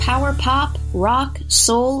Power pop, rock,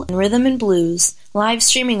 soul, and rhythm and blues. Live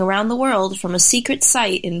streaming around the world from a secret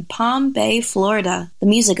site in Palm Bay, Florida. The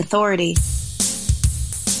Music Authority.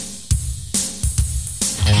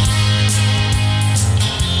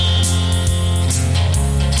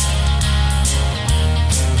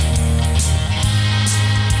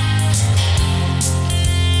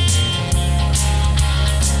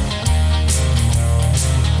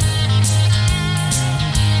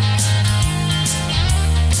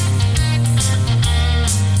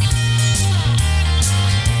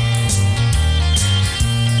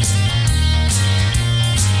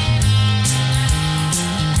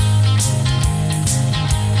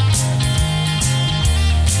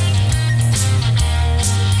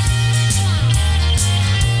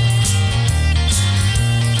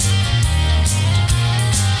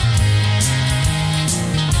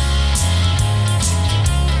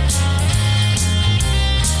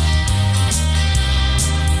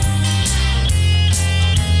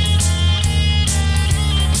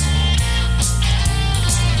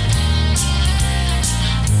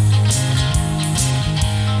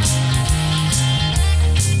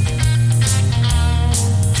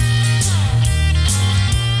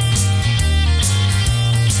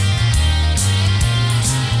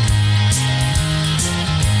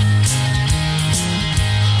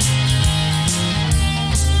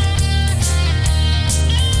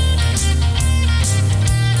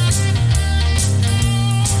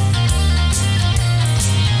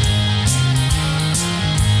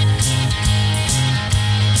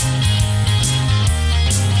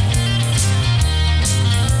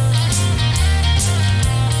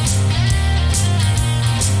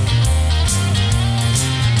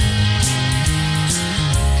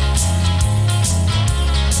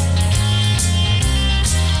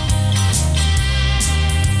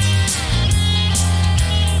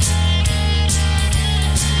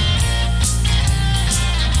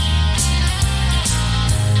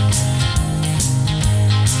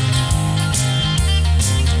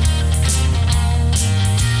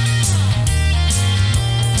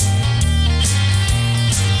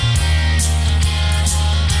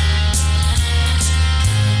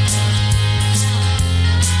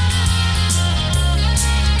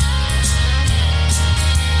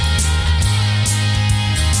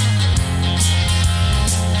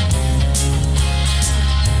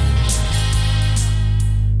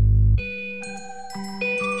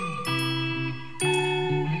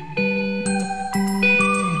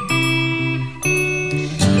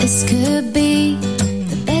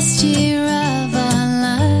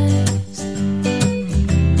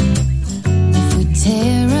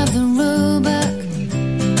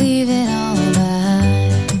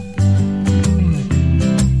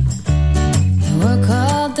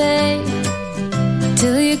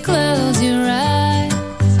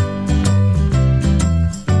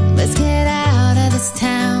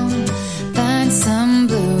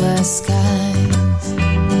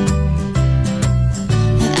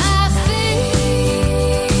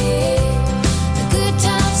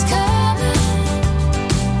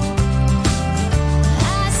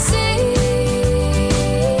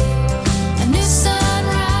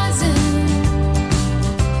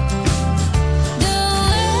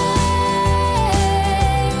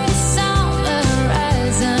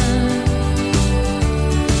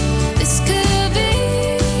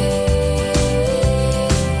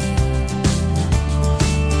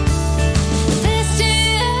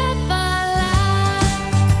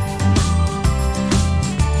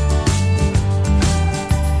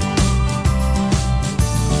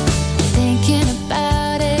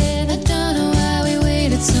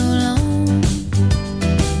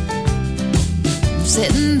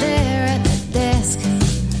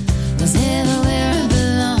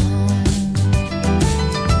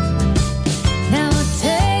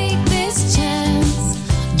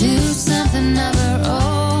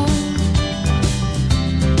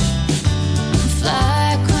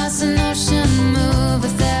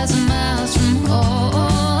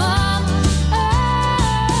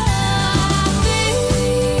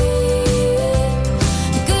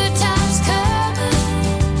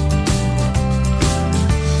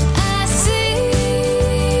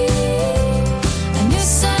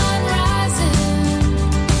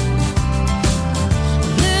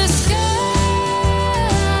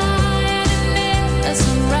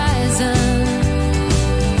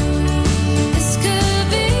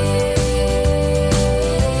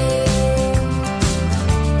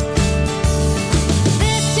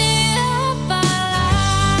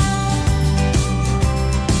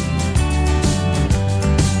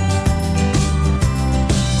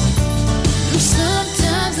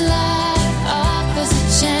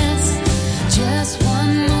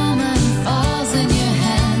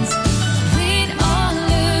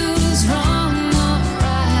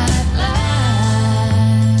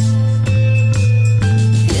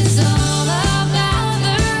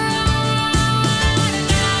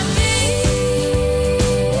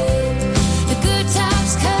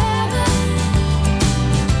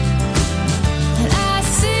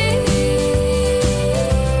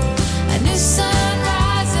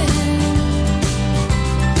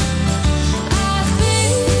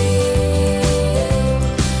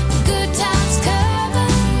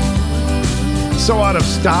 So out of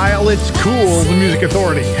style, it's cool. The Music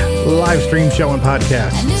Authority, live stream show and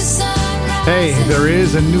podcast. Hey, there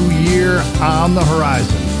is a new year on the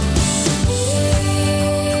horizon.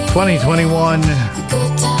 2021.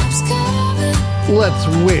 Let's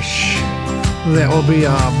wish that will be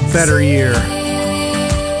a better year.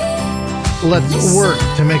 Let's work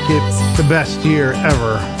to make it the best year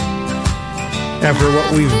ever after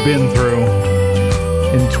what we've been through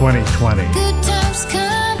in 2020.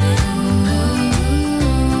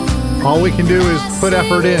 All we can do is put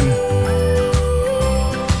effort in.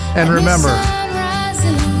 And remember,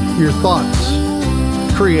 your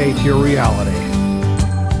thoughts create your reality.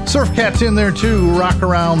 Surf Cat's in there too, rock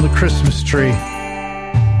around the Christmas tree.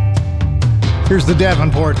 Here's the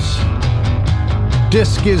Davenports.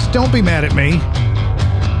 Disc is Don't Be Mad at Me.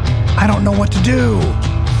 I don't know what to do.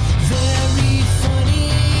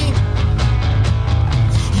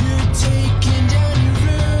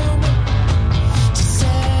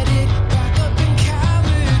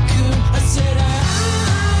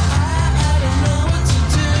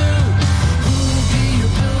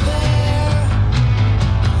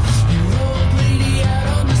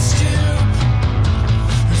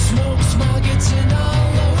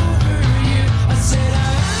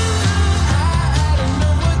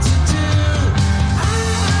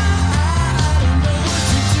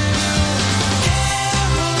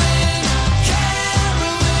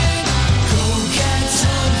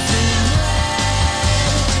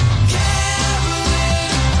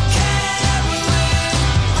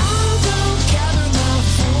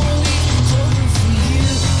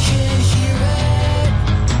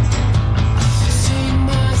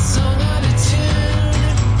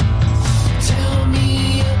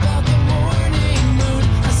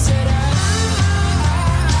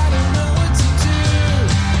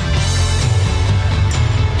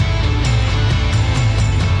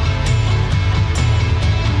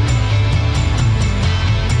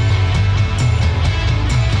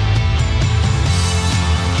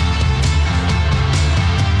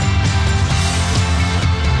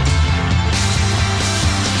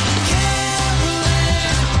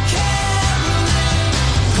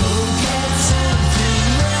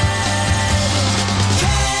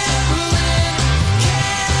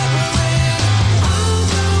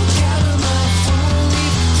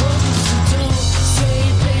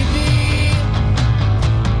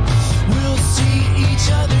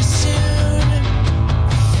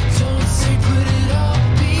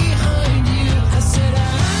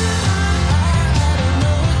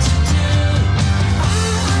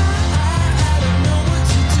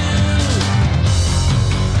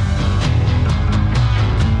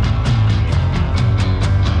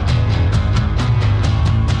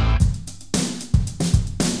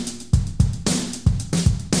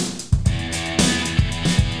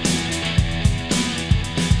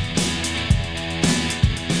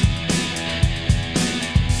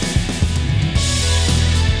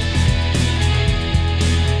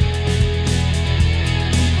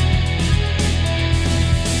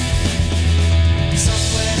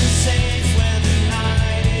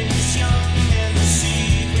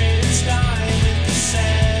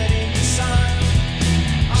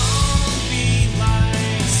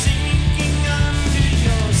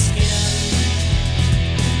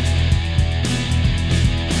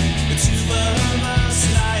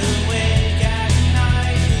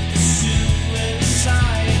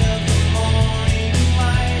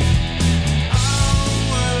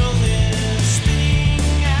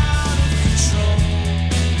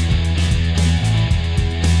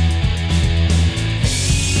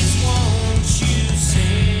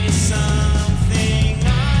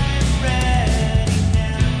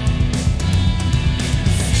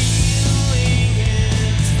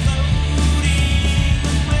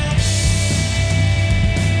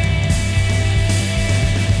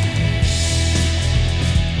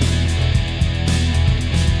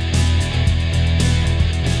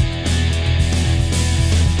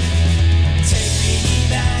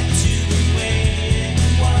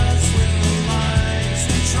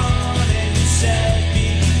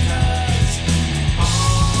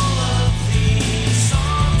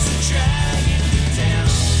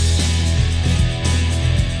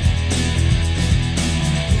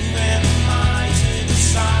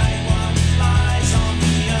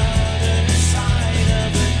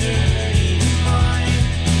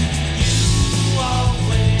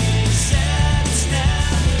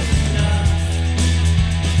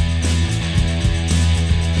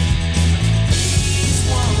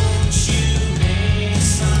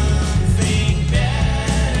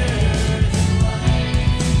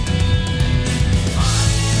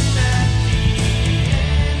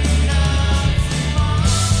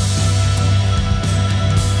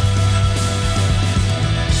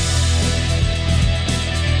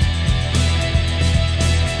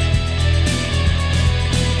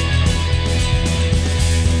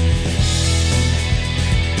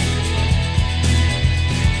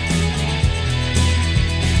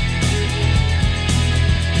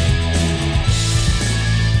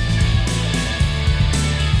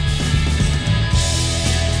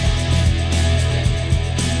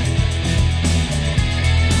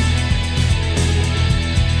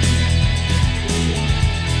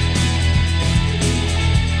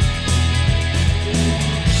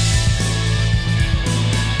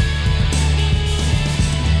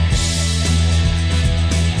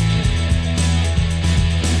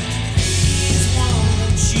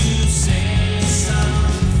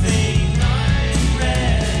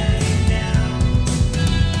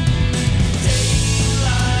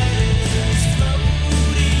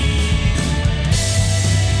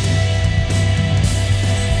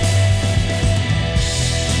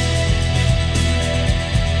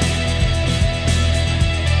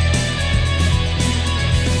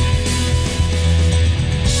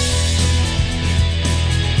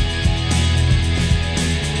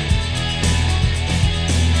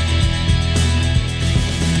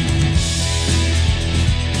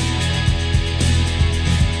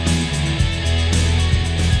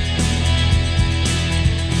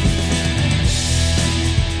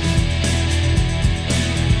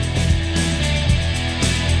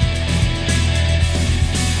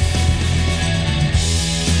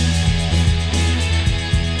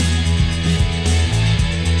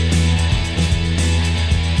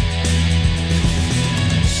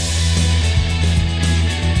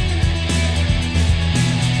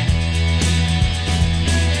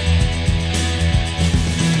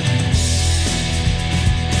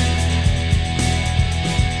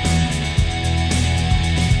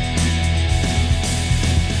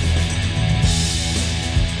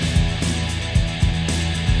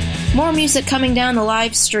 music coming down the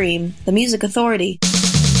live stream, The Music Authority.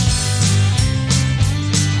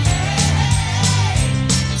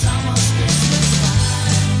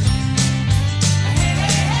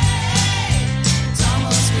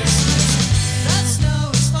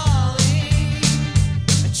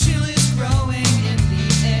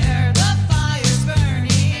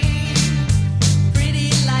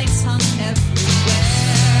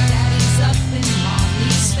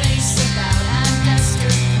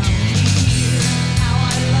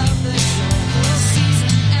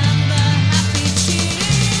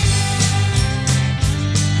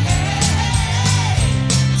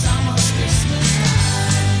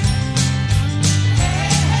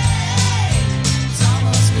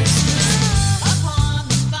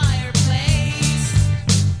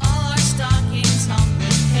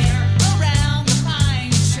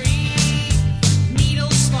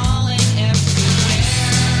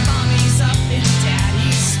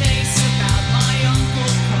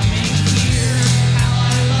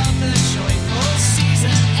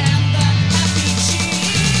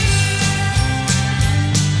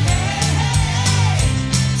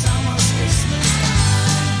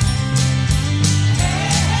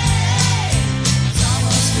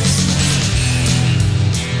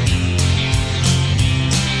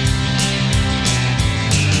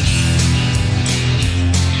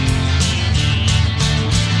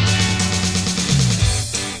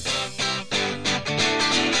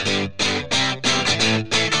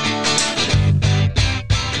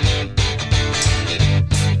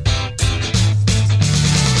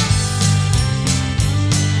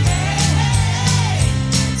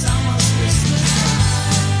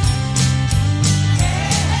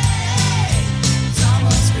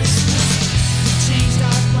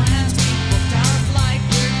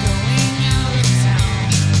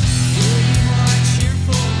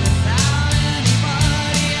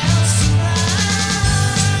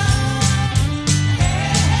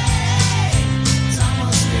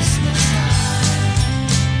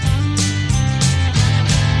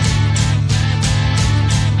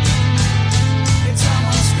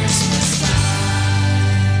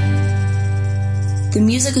 The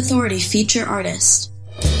Music Authority feature artist.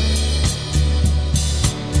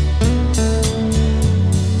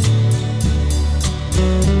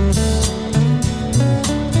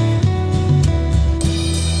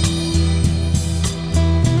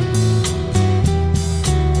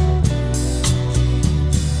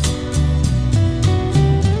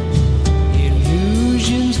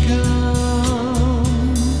 Illusions come,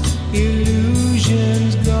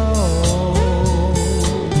 illusions go.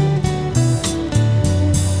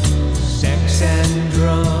 Sex and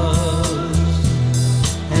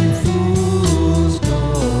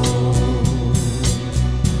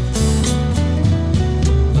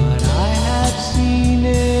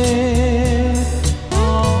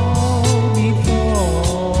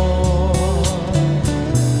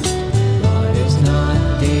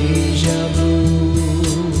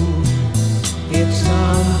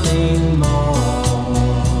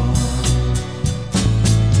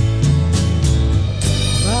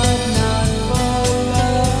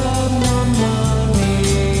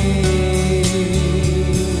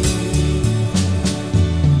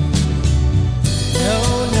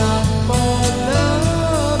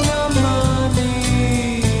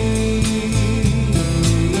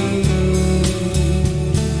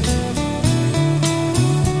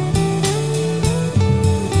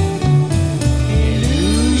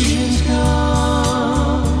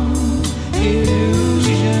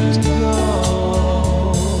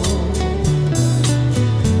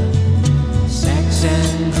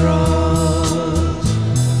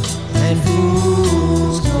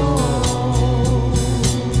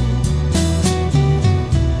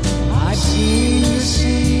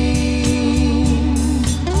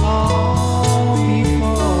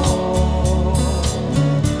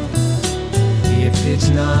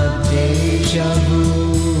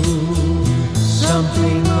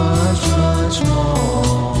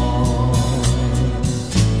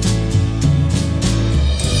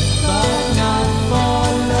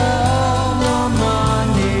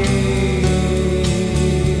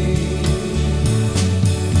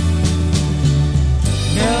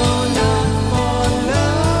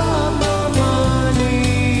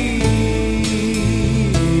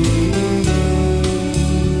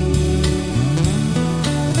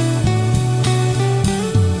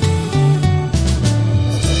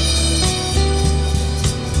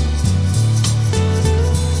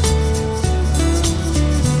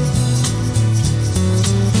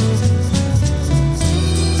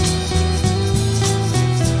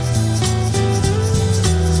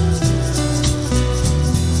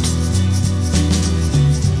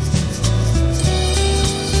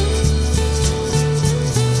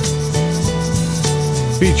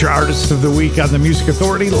Feature Artist of the Week on the Music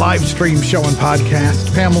Authority live stream show and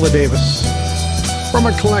podcast, Pamela Davis, from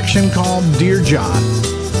a collection called Dear John.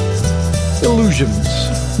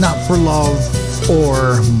 Illusions, not for love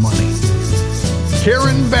or money.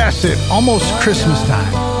 Karen Bassett, Almost Christmas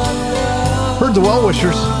Time. Heard the Well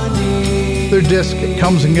Wishers. Their disc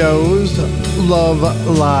comes and goes. Love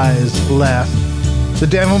Lies Left. The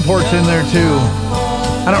Davenport's in there too.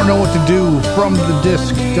 I don't know what to do from the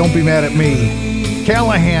disc. Don't be mad at me.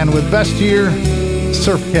 Callahan with Best Year.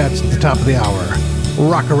 Surf Cats at the top of the hour.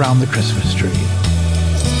 Rock Around the Christmas Tree.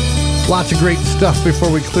 Lots of great stuff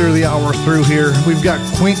before we clear the hour through here. We've got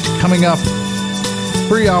Quint coming up.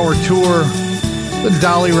 3-hour tour. The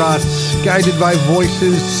Dolly Rots, Guided by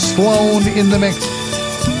Voices. Sloan in the mix.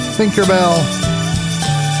 Tinkerbell.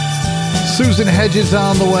 Susan Hedges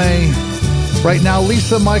on the way. Right now,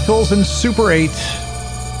 Lisa Michaels and Super 8.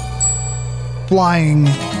 Flying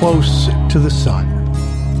Close to the Sun.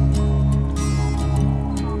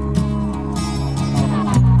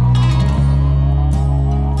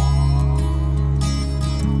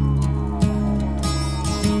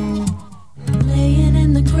 Laying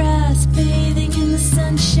in the grass, bathing in the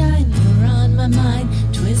sunshine. You're on my mind,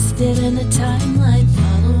 twisted in a timeline,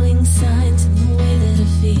 following signs in the way that I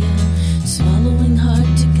feel, swallowing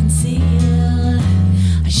hard to conceal.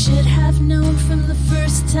 I should have known from the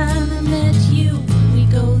first time I met you. When we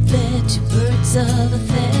go there, two birds of a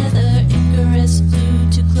feather. Icarus flew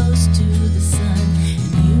too close to the sun,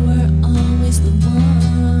 and you were always the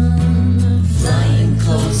one. Flying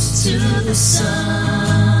close to the sun.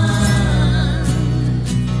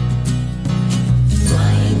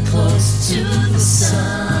 Flying close to the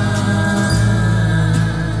sun.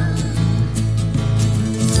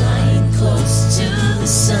 Flying close to the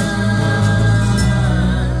sun.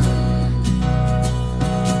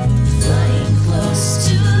 Flying close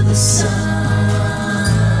to the sun.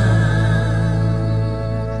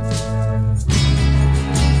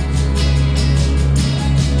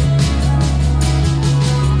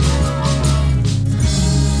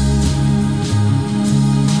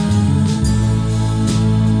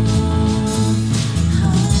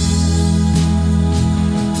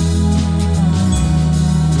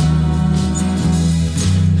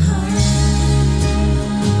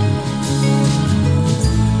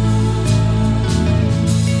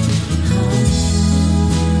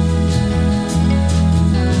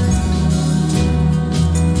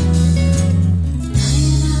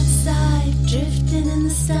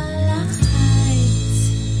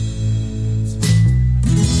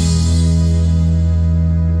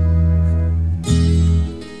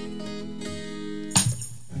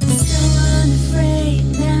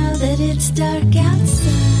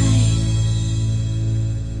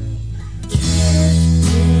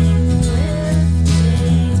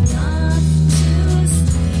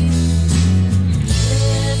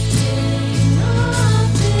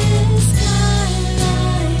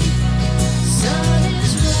 Sun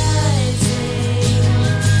is rising.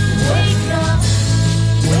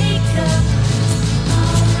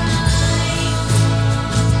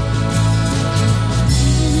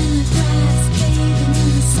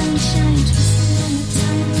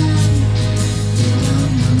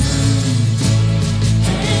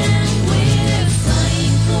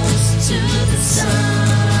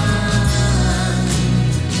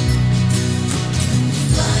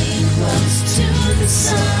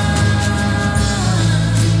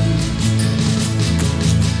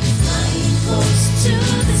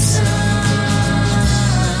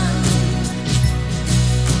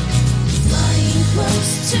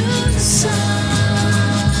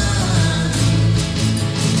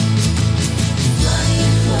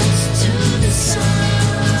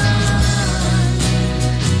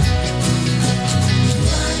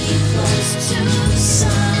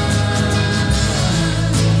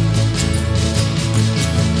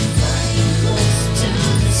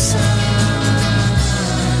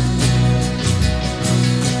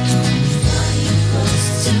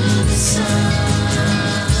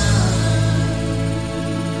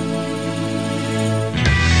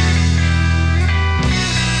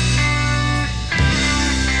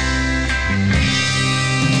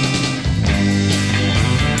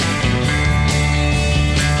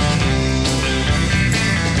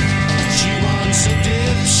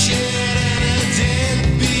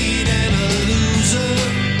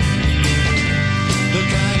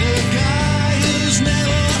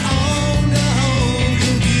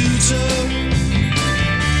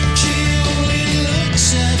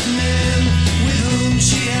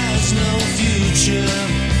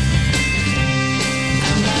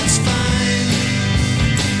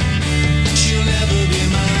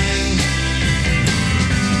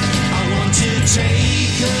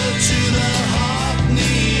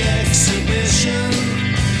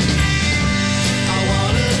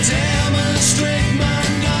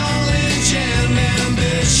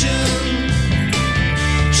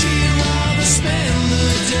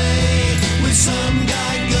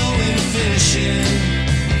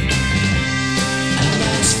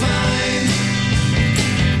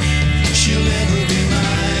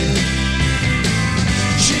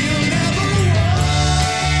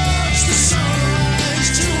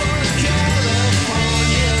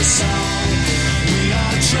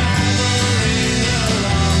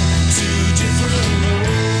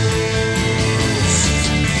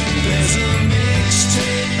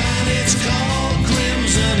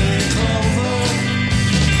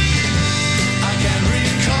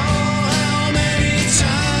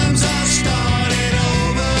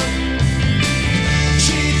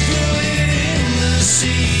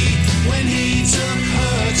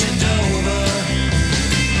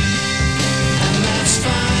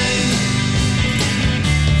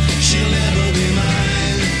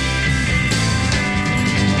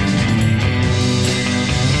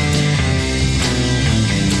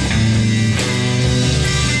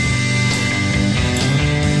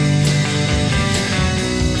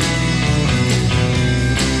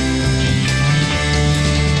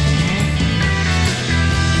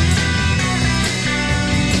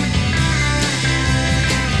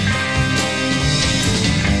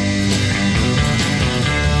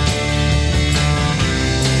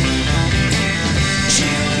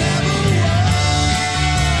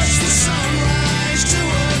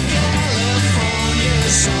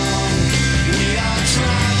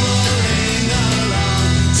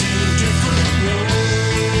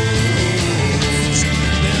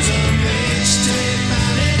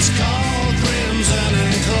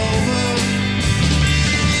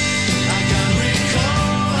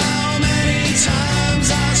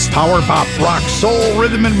 Power pop, rock, soul,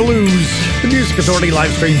 rhythm, and blues. The Music Authority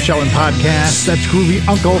live stream show and podcast. That's Groovy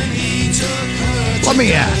Uncle. Let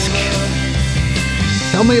me ask.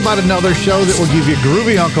 Tell me about another show that will give you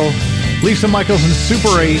Groovy Uncle, Lisa Michaels and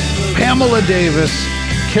Super 8, Pamela Davis,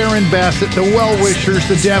 Karen Bassett, the Well-Wishers,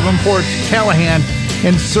 the Davenports, Callahan,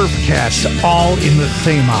 and Surf Cats all in the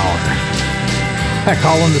same hour. Heck,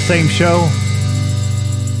 all in the same show?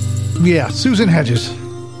 Yeah, Susan Hedges.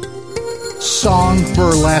 Song for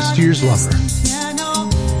Last Year's Lover.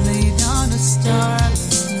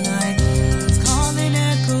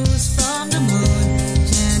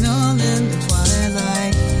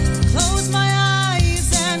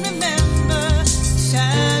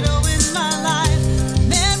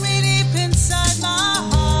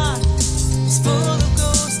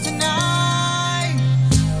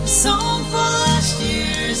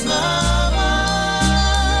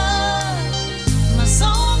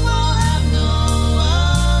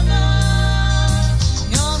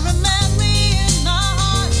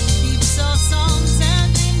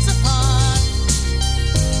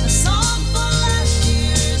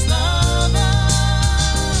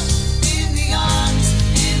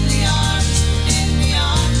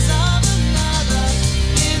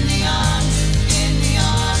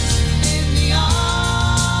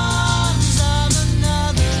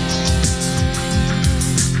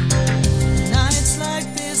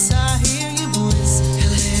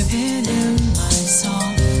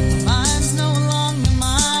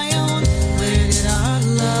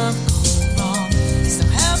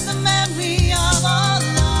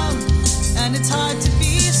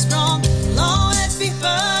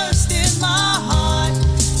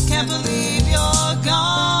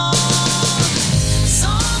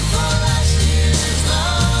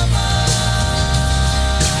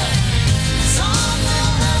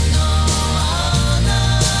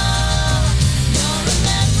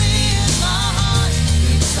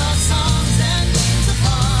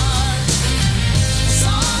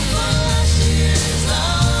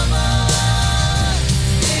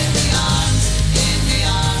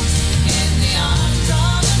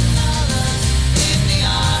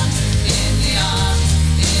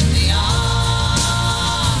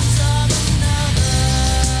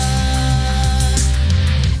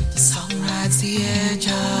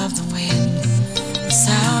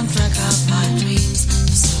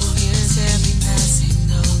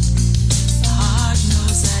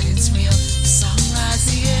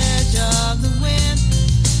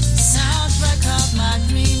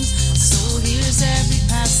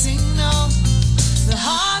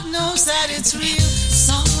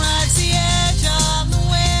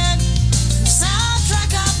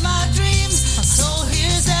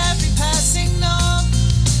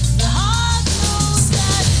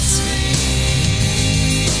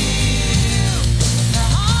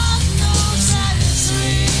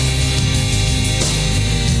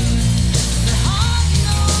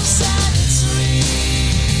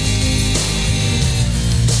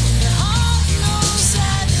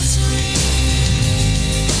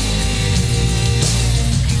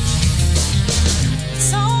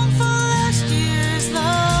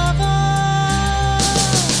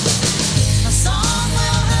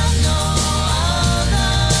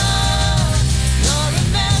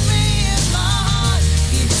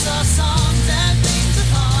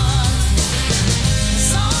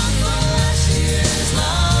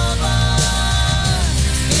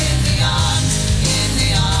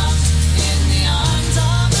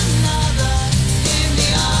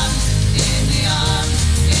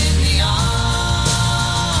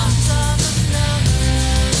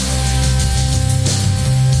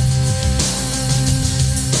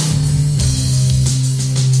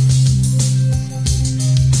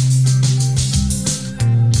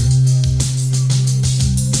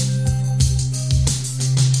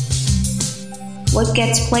 What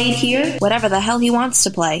gets played here? Whatever the hell he wants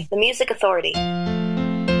to play. The Music Authority.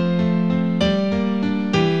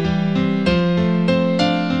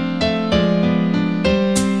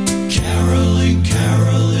 Caroling,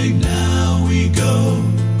 caroling, now we go.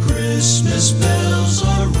 Christmas bells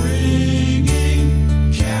are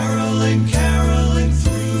ringing. Caroling, caroling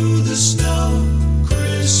through the snow.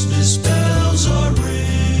 Christmas bells are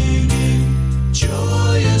ringing.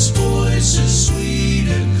 Joyous voices, sweet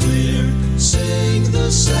and clear, sing the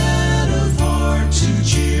sad of heart to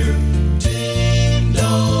cheer. Ding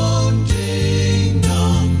dong,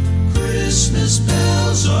 Christmas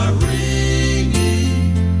bells are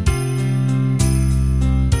ringing.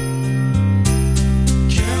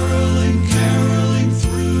 Caroling, caroling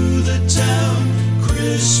through the town.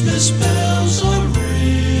 Christmas bells are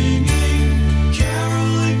ringing.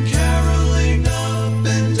 Caroling, caroling up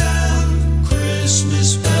and down.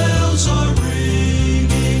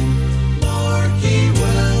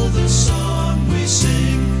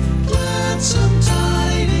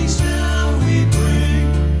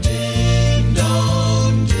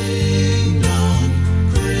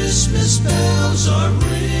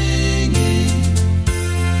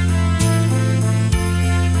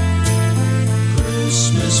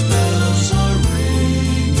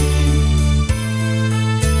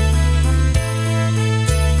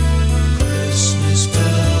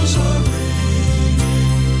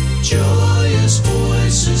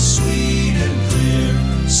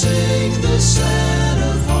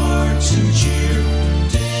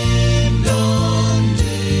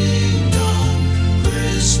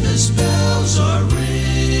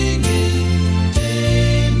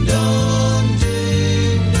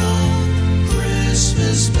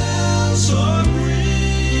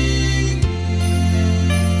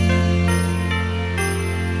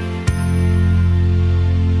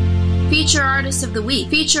 of the week,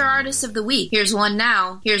 feature artist of the week. Here's one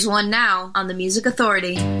now on the Music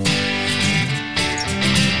Authority.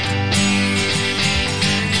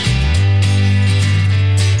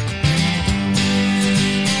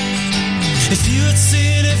 If you had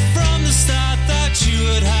seen it from the start that you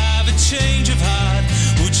would have a change of heart,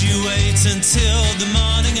 would you wait until the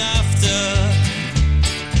morning after?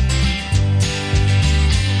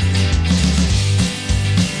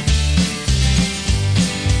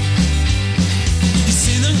 You've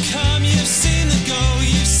seen them come, you've seen them go,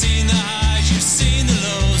 you've seen the highs, you've seen the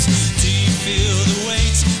lows. Do you feel the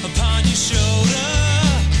weight upon your shoulder?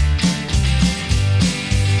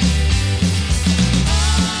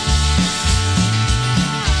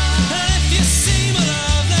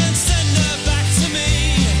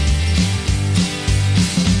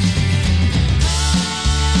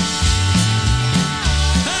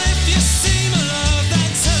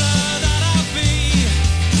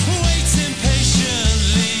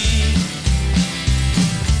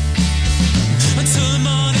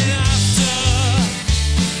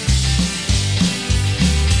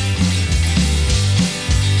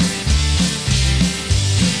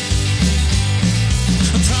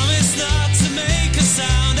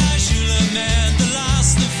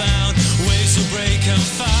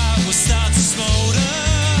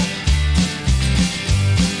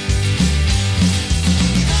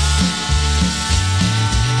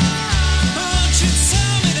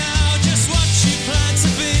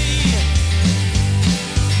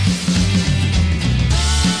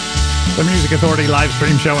 The Music Authority live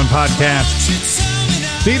stream show and podcast.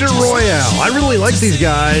 Theater Royale. I really like these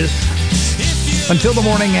guys. Until the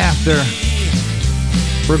Morning After.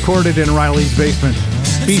 Recorded in Riley's basement.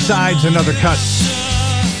 B-sides and other cuts.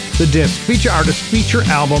 The disc. Feature artist, feature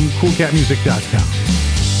album, coolcatmusic.com.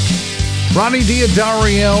 Ronnie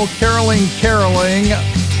D'Addario, Caroling.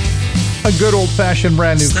 A good old-fashioned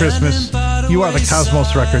brand new Christmas. You Are the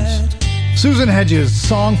Cosmos Records. Susan Hedges,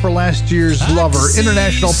 Song for Last Year's Lover,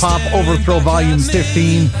 International Pop Overthrow Volume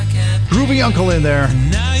 15. Groovy Uncle in there.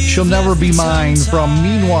 She'll Never Be Mine from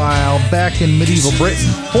Meanwhile Back in Medieval Britain.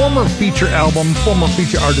 Former feature album, former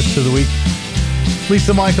feature artist of the week.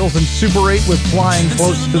 Lisa Michaels and Super 8 with Flying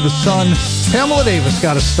Close to the Sun. Pamela Davis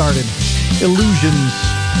got us started. Illusions.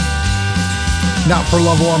 Not for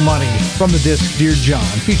Love or Money from the disc Dear John.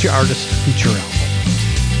 Feature artist, feature album.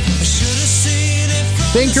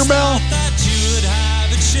 Tinkerbell?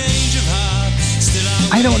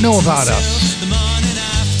 I don't know about us.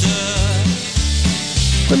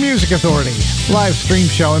 The Music Authority, live stream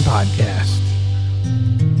show and podcast.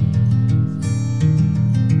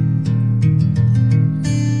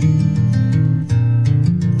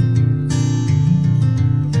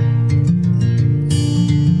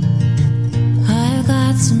 I've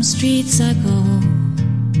got some streets I go,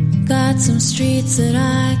 got some streets that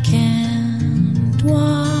I can't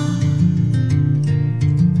walk.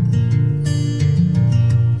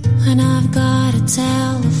 And I've got a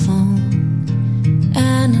telephone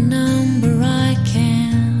and a number I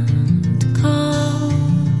can't call.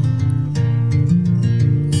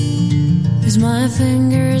 'Cause my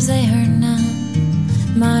fingers, they hurt numb,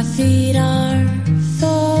 my feet are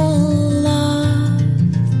full of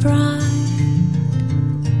pride.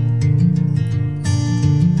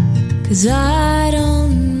 'Cause I don't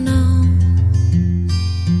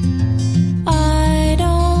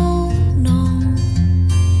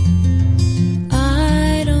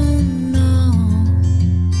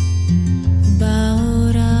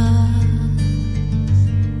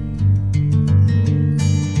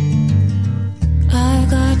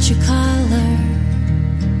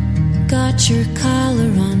your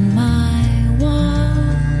collar on my wall.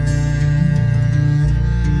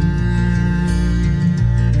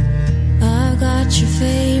 I've got your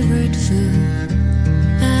favorite food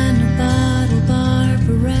and a bottle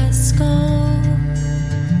Barbaresco.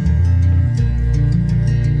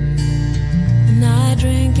 And I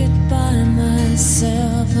drink it by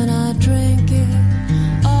myself, and I drink it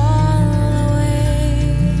all the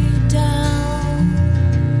way down.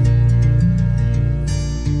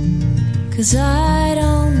 'Cause I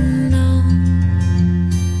don't know,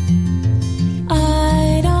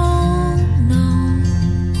 I don't know,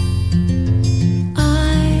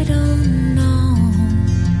 I don't know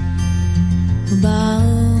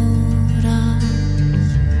about us.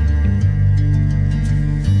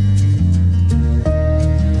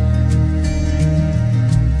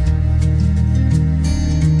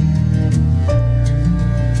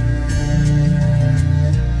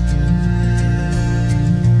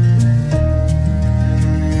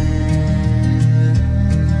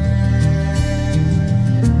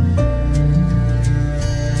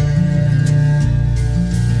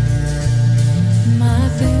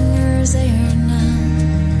 stars they are now.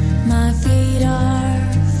 My feet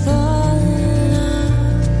are full of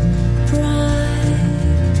pride.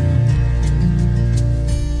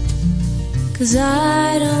 'Cause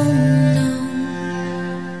I don't know.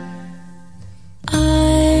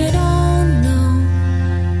 I don't know.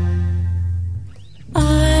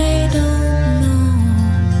 I don't know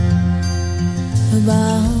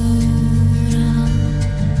about us.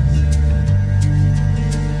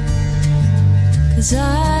 'Cause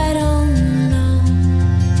I don't know.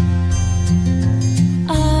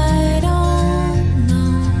 I don't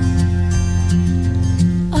know.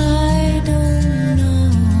 I don't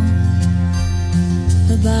know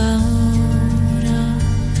about us.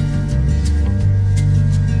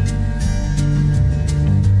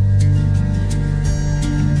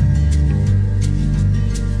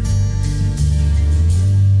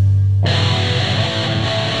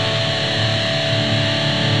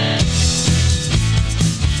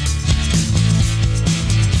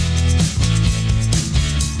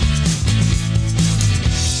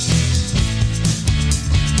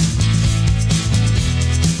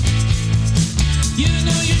 You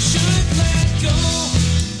know you should let go,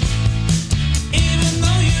 even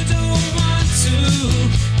though you don't want to.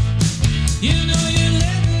 You know you're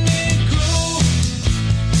letting it grow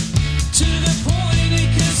to the point it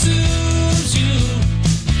consumes you.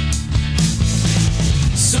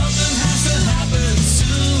 Something has to happen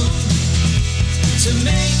soon to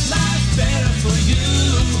make life better for you.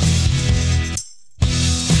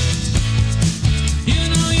 You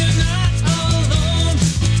know you're not alone,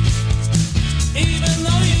 even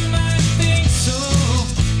though you might think so.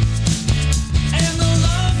 And the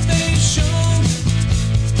love they've shown,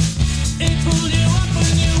 it pulled you up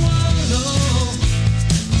when you were low,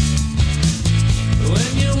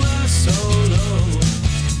 when you were so low.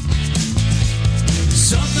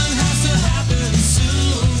 Something has to happen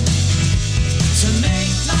soon to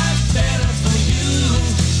make life better for you.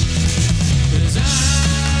 'Cause I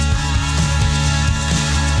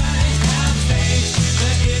have faith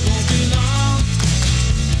that it won't be long.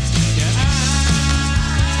 Yeah, I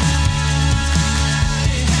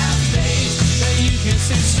have faith that you can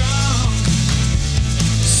stay strong.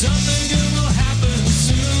 Something good will happen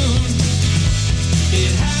soon.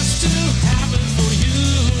 It has to happen for you.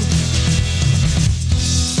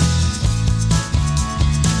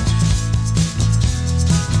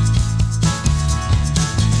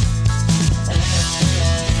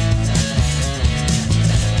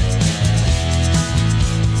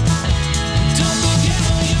 Don't forget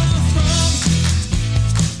where you're from.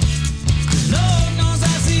 Lord knows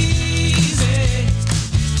that's easy.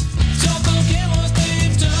 Don't forget what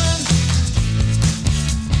they've done.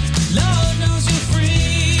 Lord knows you're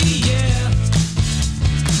free, yeah.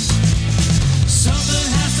 Something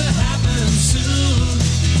has to happen soon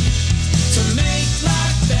to make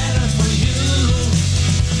life better for you.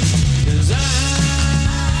 'Cause I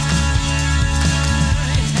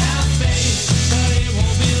have faith that it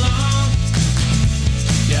won't be long.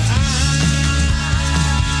 Yeah, I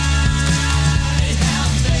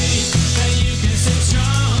have faith that you can stay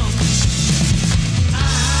strong. I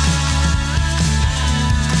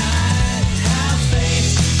have faith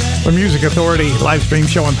that The Music Authority live stream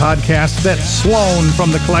show and podcast. That's Sloan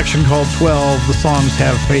from the collection called 12. The songs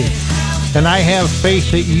Have Faith. And I have faith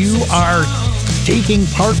that you are taking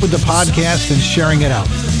part with the podcast and sharing it out.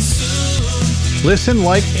 Listen,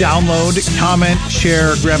 like, download, comment,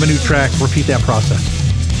 share, grab a new track, repeat that process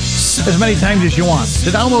as many times as you want. The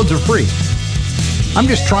downloads are free. I'm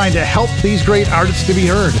just trying to help these great artists to be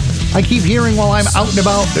heard. I keep hearing while I'm out and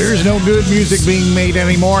about, there's no good music being made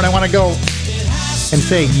anymore, and I want to go and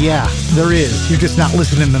say, yeah, there is. You're just not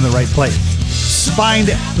listening in the right place. Find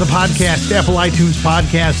the podcast, Apple iTunes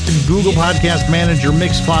Podcast, Google Podcast Manager,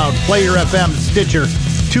 Mixcloud, Player FM, Stitcher,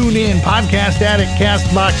 TuneIn, Podcast Addict,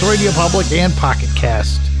 CastBox, Radio Public, and Pocket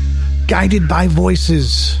Cast. Guided by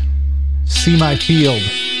Voices. See My Field.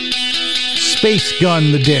 Space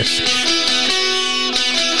Gun, the disc.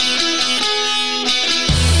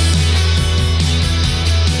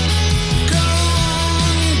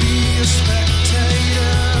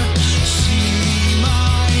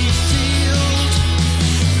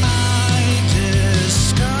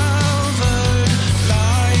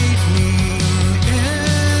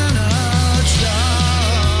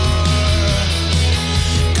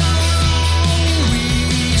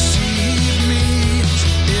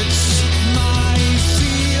 It's my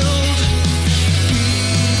field.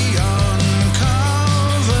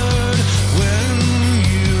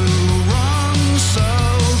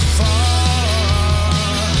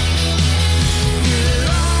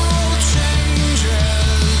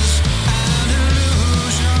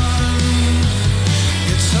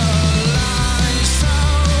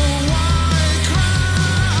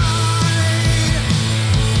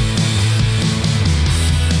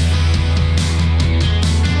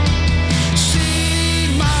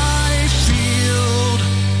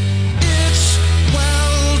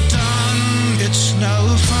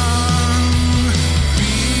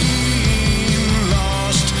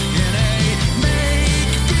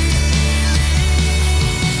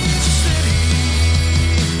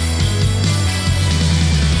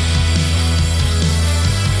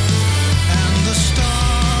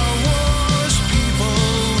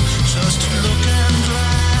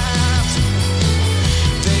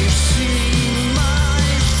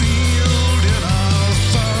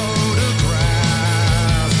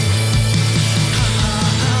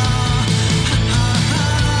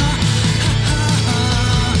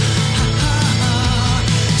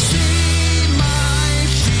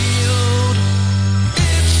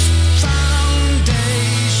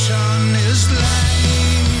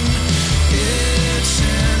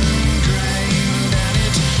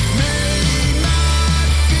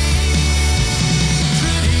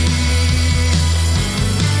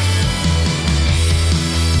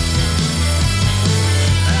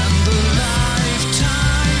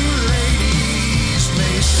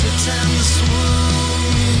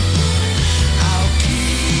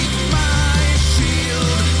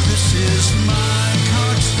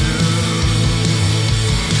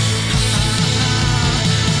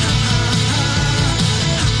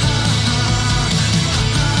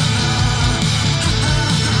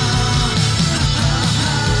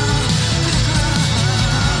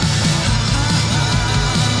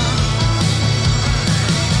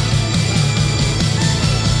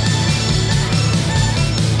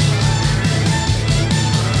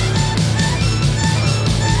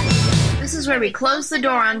 we close the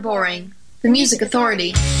door on boring. The Music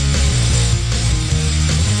Authority. Santa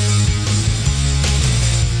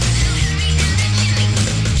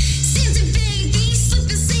baby,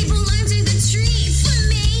 slip a sable under the tree for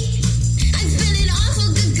me. I've been an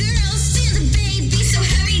awful good girl, Santa baby, so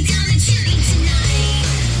hurry down the chimney tonight.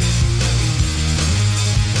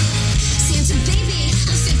 Santa baby,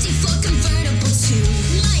 a 54 convertible to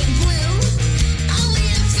light blue. I'll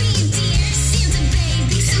wait up for you, dear Santa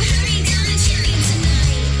baby, so hurry down the chimney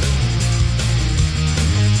tonight.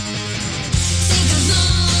 Think of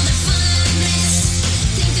all the fun I missed.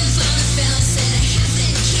 Think of all the fellas that I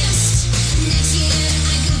haven't kissed. Next year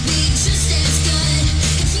I could be just as good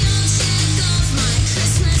if you'll check off my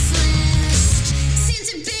Christmas list.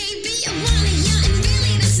 Santa baby, I want a yacht and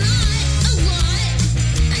really that's not a lot.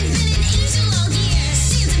 I've been an angel all year,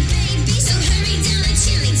 Santa baby, so hurry down the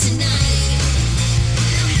chimney tonight.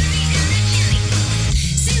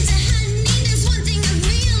 Santa honey, there's one thing I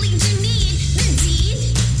really do need, the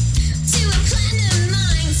deed to a platinum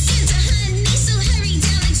mine. Santa honey, so hurry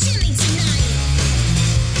down the chimney tonight.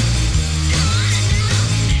 Come on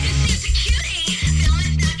now, it's Santa cutie, fill my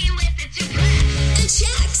stocking with the duplex and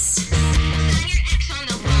checks. Sign your ex on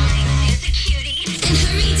the line, Santa cutie, and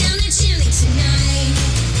hurry down the chimney tonight.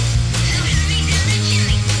 Hurry down the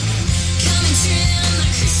chimney. Come and trim my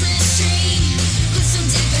Christmas tree with some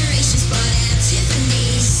decorations bought at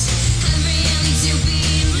Tiffany's. I really do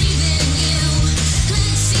believe in you.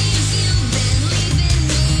 Let's see if you've been leaving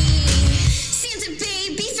me. Santa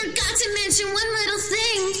baby, forgot to mention one little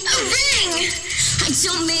thing. A ring! I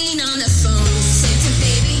don't mean on the phone, Santa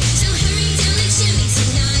baby. So hurry down the chimney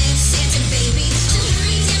tonight, Santa baby. So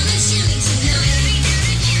hurry down the chimney tonight. Hurry down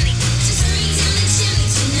the chimney. Just hurry down the chimney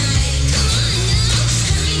tonight. Come on now.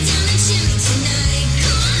 Hurry down the chimney tonight.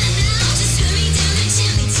 Come on now. Just hurry down the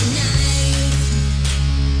chimney tonight.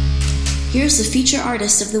 Here's the feature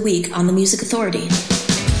artist of the week on the Music Authority.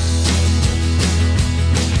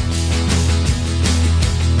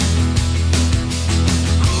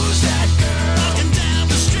 Who's that girl walking down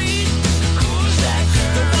the street? Who's that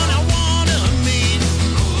girl? The one I wanna meet.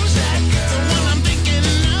 Who's that girl? The one I'm thinking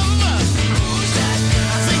of. Who's that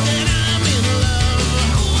girl? I think that I'm in love.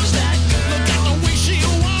 Who's that girl? Look at the way she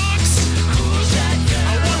walks. Who's that girl?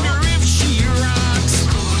 I wonder if she rocks.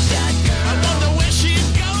 Who's that girl? I wonder where she'd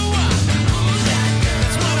go. Who's that girl?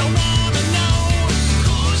 That's what I wanna know.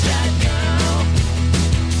 Who's that girl?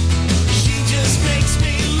 She just makes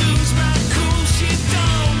me lose my cool. She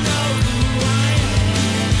don't know who I am.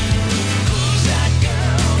 Who's that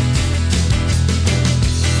girl?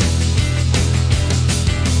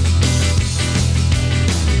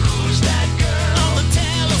 Who's that girl? On the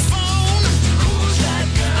telephone. Who's that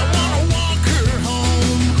girl? I wanna walk her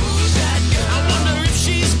home. Who's that girl? I wonder if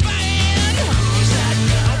she's bad. Who's that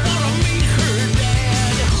girl? I wanna meet her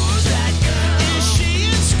dad. Who's that girl? Is she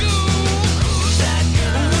in school? Who's that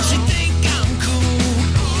girl? Would she think I'm cool?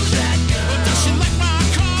 Who's that girl? Does she like my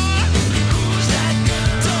car? Who's that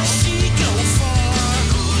girl? Does she go far?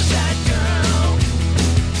 Who's that girl?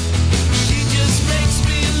 She just makes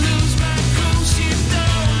me lose my cool. She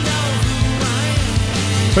don't know who I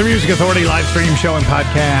am. The Music Authority live stream show and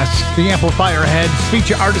podcast. The Amplifier Heads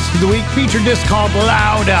feature artist of the week. Feature disc called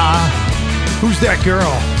Louda. Who's that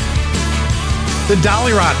girl? The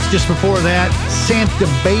Dolly Rots just before that. Santa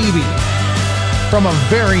Baby. From a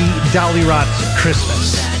very Dolly Rots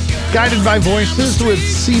Christmas. Guided by Voices with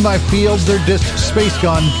See My Field. Their disc Space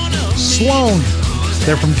Gun. Sloan.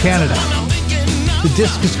 They're from Canada. The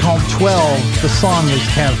disc is called 12. The song is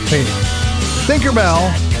Have Faith.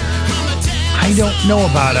 Tinkerbell. I Don't Know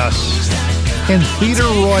About Us. And Theater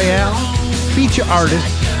Royale, feature artist,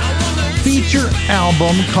 feature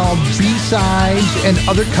album called B-Sides and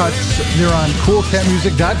Other Cuts. They're on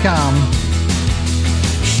coolcatmusic.com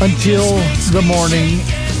until the morning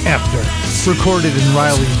after. Recorded in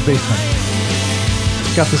Riley's basement.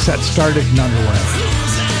 Got the set started and underway.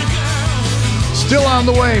 Still on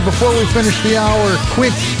the way before we finish the hour.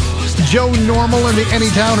 Quint, Joe Normal and the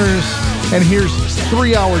Anytowners. And here's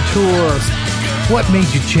 3-hour tour. What Made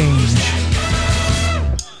You Change?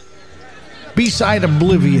 B-side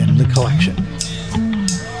Oblivion, the collection.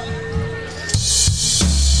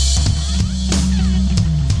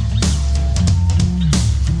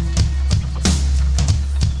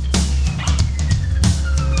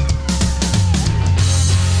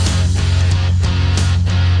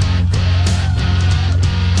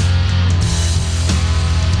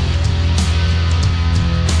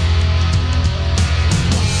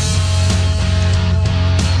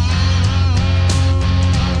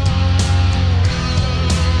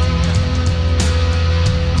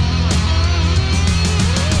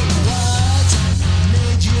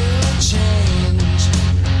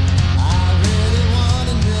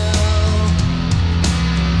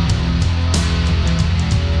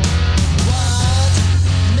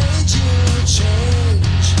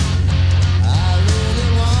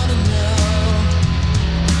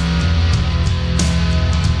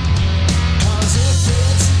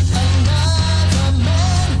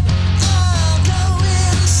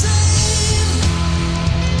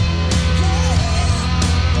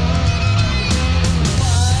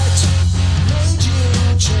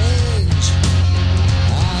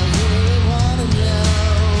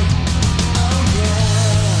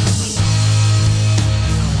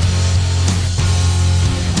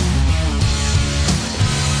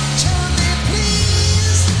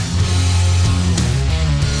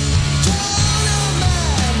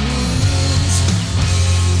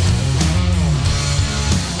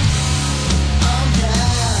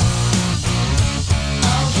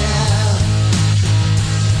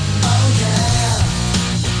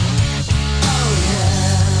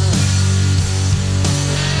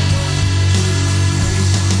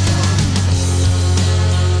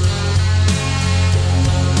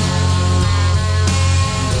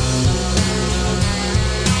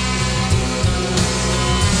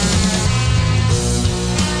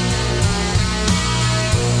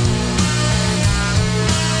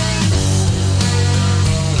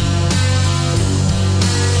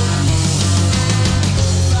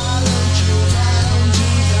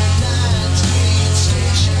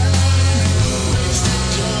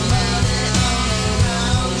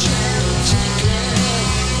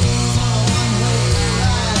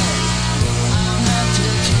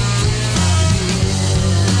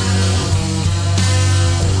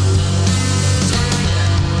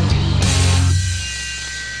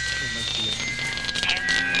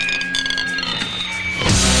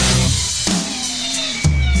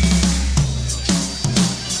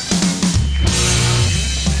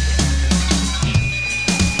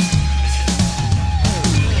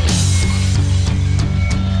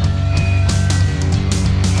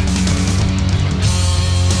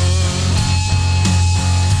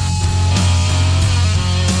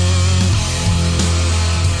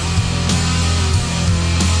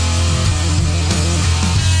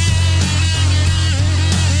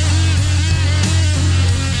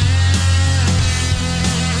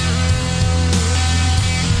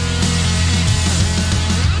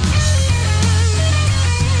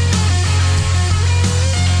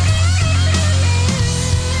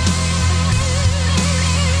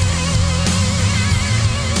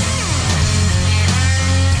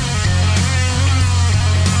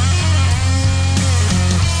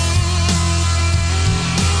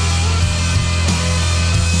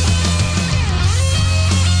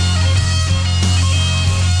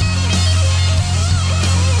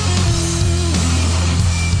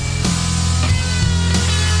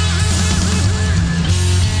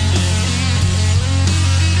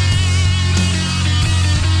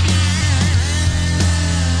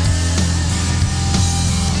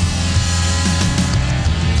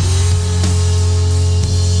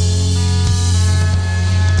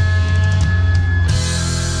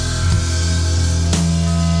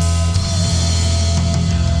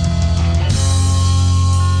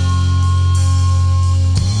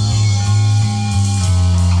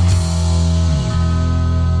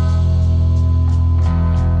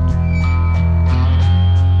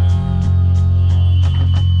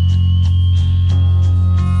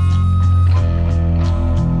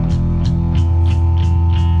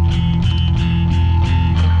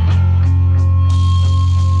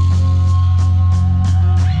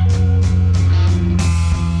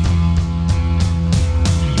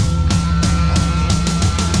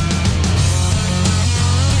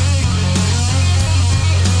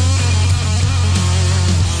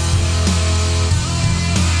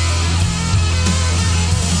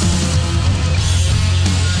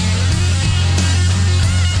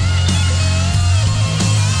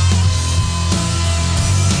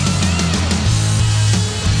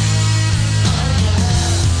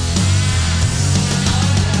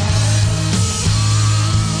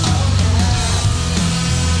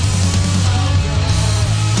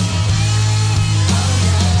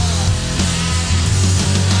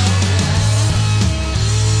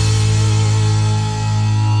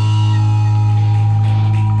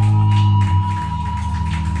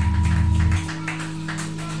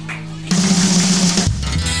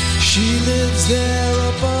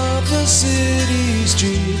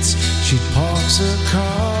 streets. She parks her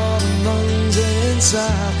car and runs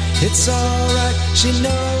inside. It's alright, she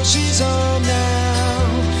knows she's home now.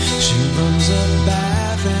 She runs a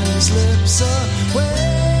bath and slips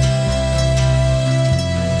away.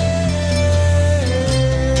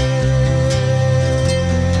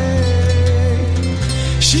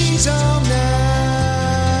 She's home now.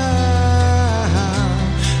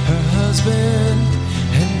 Her husband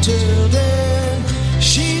and children.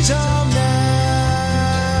 She's home now.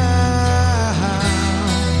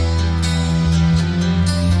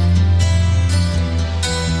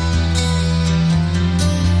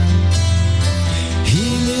 He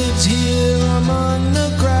lives here among the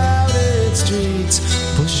crowded streets,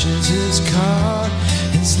 pushes his car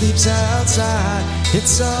and sleeps outside.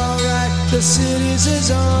 It's alright, the city's his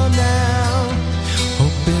home now.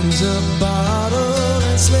 Opens a bottle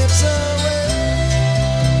and slips away.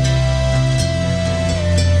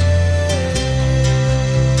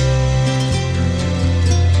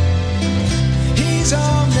 He's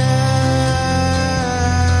home now.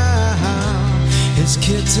 His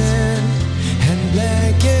kitten and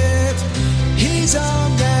blanket. He's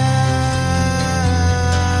home now.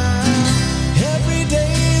 Every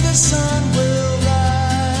day the sun will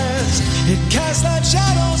rise. It casts light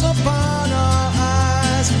shadows upon our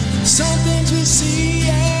eyes. Some things we see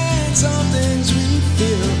and some things we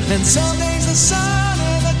feel, and some things the sun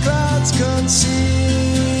and the clouds conceal.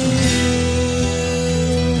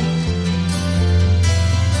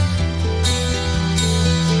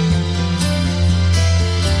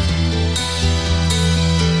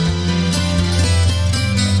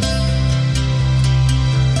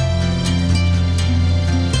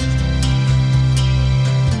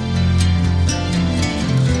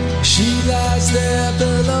 She lies there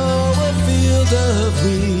below a field of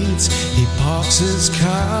weeds. He parks his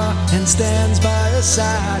car and stands by her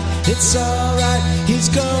side. It's alright, he's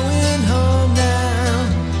going home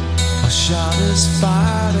now. A shot is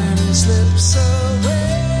fired and he slips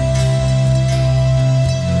away.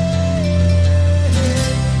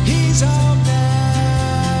 He's home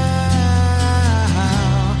now.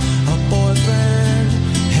 A boyfriend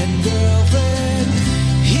and girlfriend.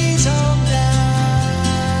 He's home now.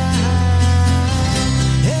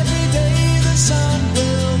 The sun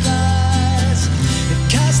will rise. It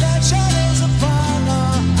casts light shadows upon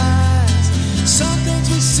our eyes. Some things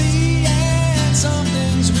we see and some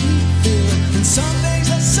things we feel, and some things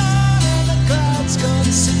the sun and the clouds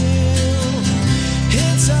conceal.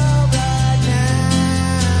 It's alright now.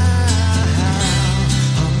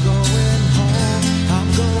 I'm going home. I'm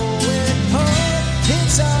going home.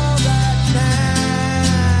 It's alright now.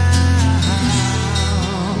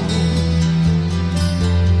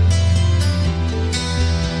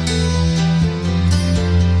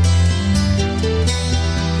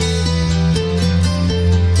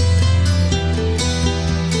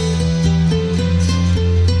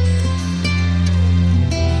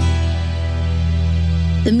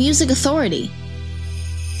 The Music Authority,